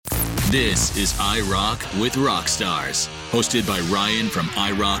This is I Rock with Rockstars, hosted by Ryan from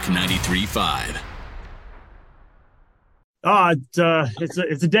iRock 93.5.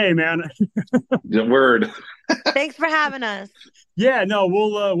 It's a day, man. The word. Thanks for having us. Yeah, no,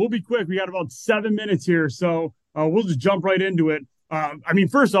 we'll be quick. We got about 7 minutes here, so we'll just jump right into it.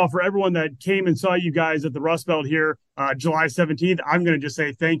 First off, for everyone that came and saw you guys at the Rust Belt here, July 17th, I'm gonna just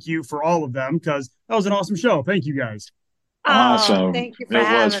say thank you for all of them because that was an awesome show. Thank you guys. Awesome. Thank you for It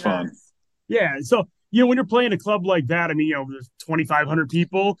having was fun. us. Yeah, so when you're playing a club like that, there's 2,500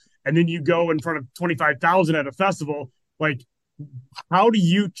 people, and then you go in front of 25,000 at a festival. Like, how do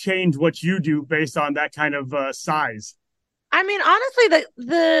you change what you do based on that kind of size? Honestly,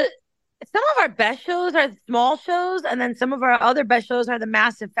 the some of our best shows are small shows, and then some of our other best shows are the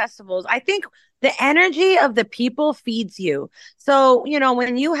massive festivals. I think the energy of the people feeds you. So,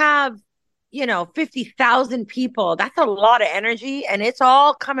 when you have 50,000 people, that's a lot of energy, and it's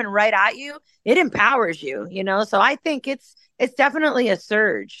all coming right at you. It empowers you, so I think it's definitely a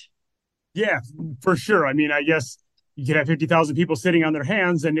surge. Yeah, for sure. I guess you could have 50,000 people sitting on their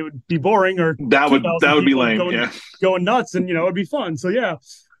hands and it would be boring, or That would 2,000 be people lame. going, Yeah, going nuts, and it'd be fun. So yeah,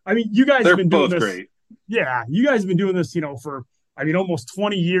 you guys they're have been doing both this. great. Yeah, you guys have been doing this, for almost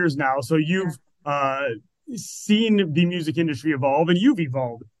 20 years now. So you've seen the music industry evolve, and you've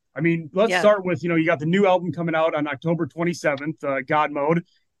evolved. Let's Yeah. start with, you got the new album coming out on October 27th, God Mode.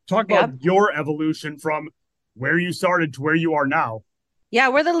 Talk about Yep. your evolution from where you started to where you are now. Yeah,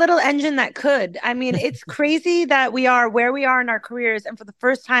 we're the little engine that could. It's crazy that we are where we are in our careers, and for the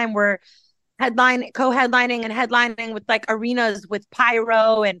first time, we're co-headlining and headlining with like arenas with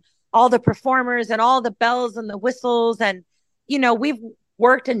pyro and all the performers and all the bells and the whistles. And we've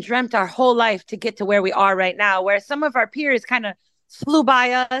worked and dreamt our whole life to get to where we are right now, where some of our peers kind of flew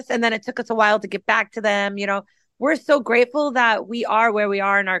by us, and then it took us a while to get back to them. We're so grateful that we are where we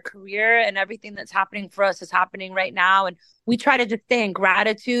are in our career, and everything that's happening for us is happening right now. And we try to just stay in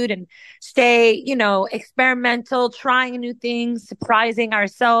gratitude and stay, experimental, trying new things, surprising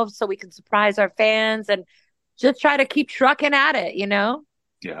ourselves so we can surprise our fans, and just try to keep trucking at it.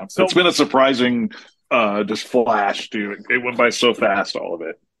 Yeah, So it's been a surprising just flash, dude. It went by so fast, all of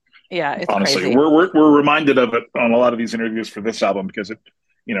it. Yeah, it's Honestly, crazy. we're reminded of it on a lot of these interviews for this album because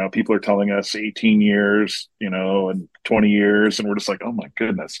people are telling us 18 years, and 20 years, and we're just like, oh my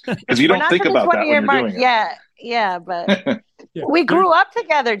goodness, because you We're don't not think to the about that 20-year when you're mark doing it. yet. Yeah, but yeah, we grew up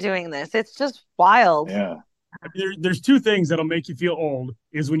together doing this. It's just wild. Yeah, there's two things that'll make you feel old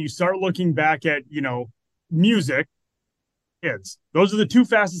is when you start looking back at, music, kids. Those are the two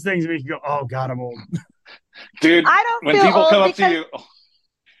fastest things that make you go, oh God, I'm old. dude. I don't When feel people old come up to because... you,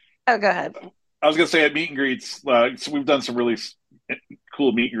 Oh, go ahead. I was gonna say at meet and greets. So we've done some really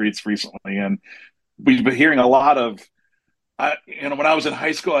cool meet and greets recently, and we've been hearing a lot of. When I was in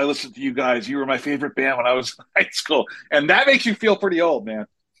high school, I listened to you guys. You were my favorite band when I was in high school, and that makes you feel pretty old, man.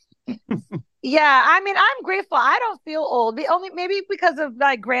 Yeah, I'm grateful. I don't feel old. Only maybe because of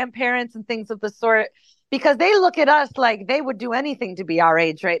my grandparents and things of the sort, because they look at us like they would do anything to be our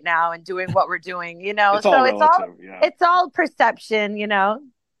age right now and doing what we're doing, It's all So relative. Yeah. it's all perception.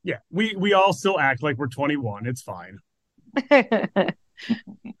 Yeah, we all still act like we're 21. It's fine.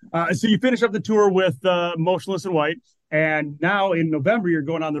 So you finish up the tour with Motionless in White, and now in November you're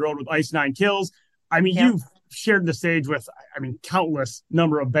going on the road with Ice Nine Kills. Yeah. You've shared the stage with, countless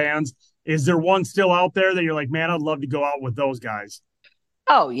number of bands. Is there one still out there that you're like, man, I'd love to go out with those guys?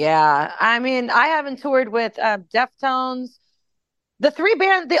 Oh yeah. I haven't toured with Deftones.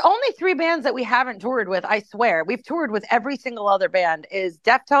 The only three bands that we haven't toured with, I swear, we've toured with every single other band, is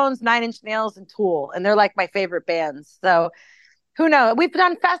Deftones, Nine Inch Nails, and Tool, and they're like my favorite bands. So who knows? We've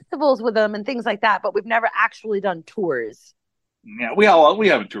done festivals with them and things like that, but we've never actually done tours. Yeah, we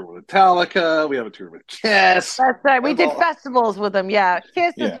have a tour with Metallica. We have a tour with Kiss. That's right. We We've did all- festivals with them. Yeah,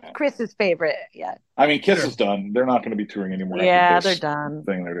 Kiss is Yeah. Chris's favorite. Yeah, Kiss Sure. is done. They're not going to be touring anymore. yeah, after they're this done.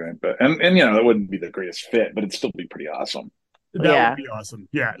 thing they're doing, but it wouldn't be the greatest fit, but it'd still be pretty awesome. That Yeah. would be awesome.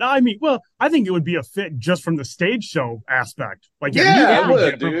 Yeah. No, I think it would be a fit just from the stage show aspect. Like, Yeah, music it would,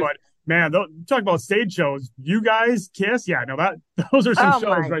 is different, dude. but man, talk about stage shows. You guys, Kiss, yeah, no, those are some Oh shows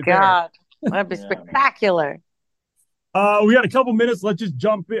my right God, that'd be Yeah, man. spectacular. there. We got a couple minutes. Let's just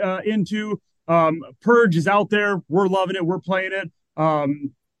jump into Purge is out there. We're loving it. We're playing it.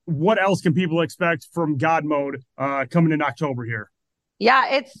 What else can people expect from God Mode coming in October here? Yeah,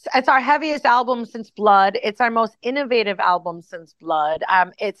 it's our heaviest album since Blood. It's our most innovative album since Blood.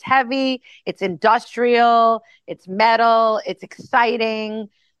 It's heavy, it's industrial, it's metal, it's exciting.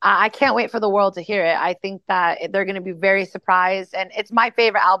 I can't wait for the world to hear it. I think that they're going to be very surprised, and it's my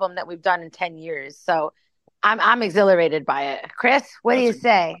favorite album that we've done in 10 years. So I'm exhilarated by it. Chris, what do you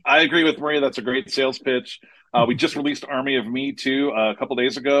say? I agree with Maria. That's a great sales pitch. We just released Army of Me too a couple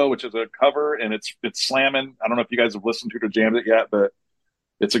days ago, which is a cover, and it's slamming. I don't know if you guys have listened to it or jammed it yet, but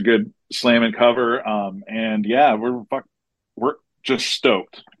it's a good slamming cover. And yeah, we're just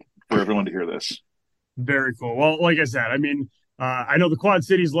stoked for everyone to hear this. Very cool. Well, like I said, I mean, I know the Quad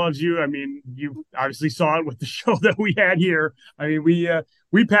Cities loves you. I mean, you obviously saw it with the show that we had here. I mean,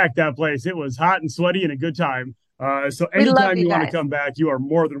 we packed that place. It was hot and sweaty and a good time. So anytime you want to come back, you are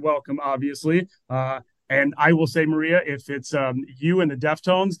more than welcome, obviously. And I will say, Maria, if it's you and the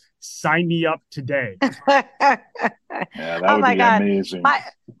Deftones, sign me up today. Yeah, that would be amazing.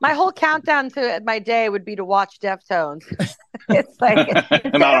 My whole countdown to my day would be to watch Deftones. It's like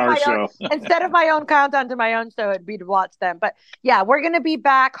instead of my own countdown to my own show, it'd be to watch them. But yeah, we're gonna be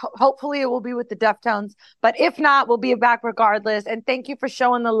back. Hopefully, it will be with the Deftones. But if not, we'll be back regardless. And thank you for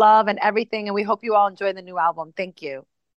showing the love and everything. And we hope you all enjoy the new album. Thank you.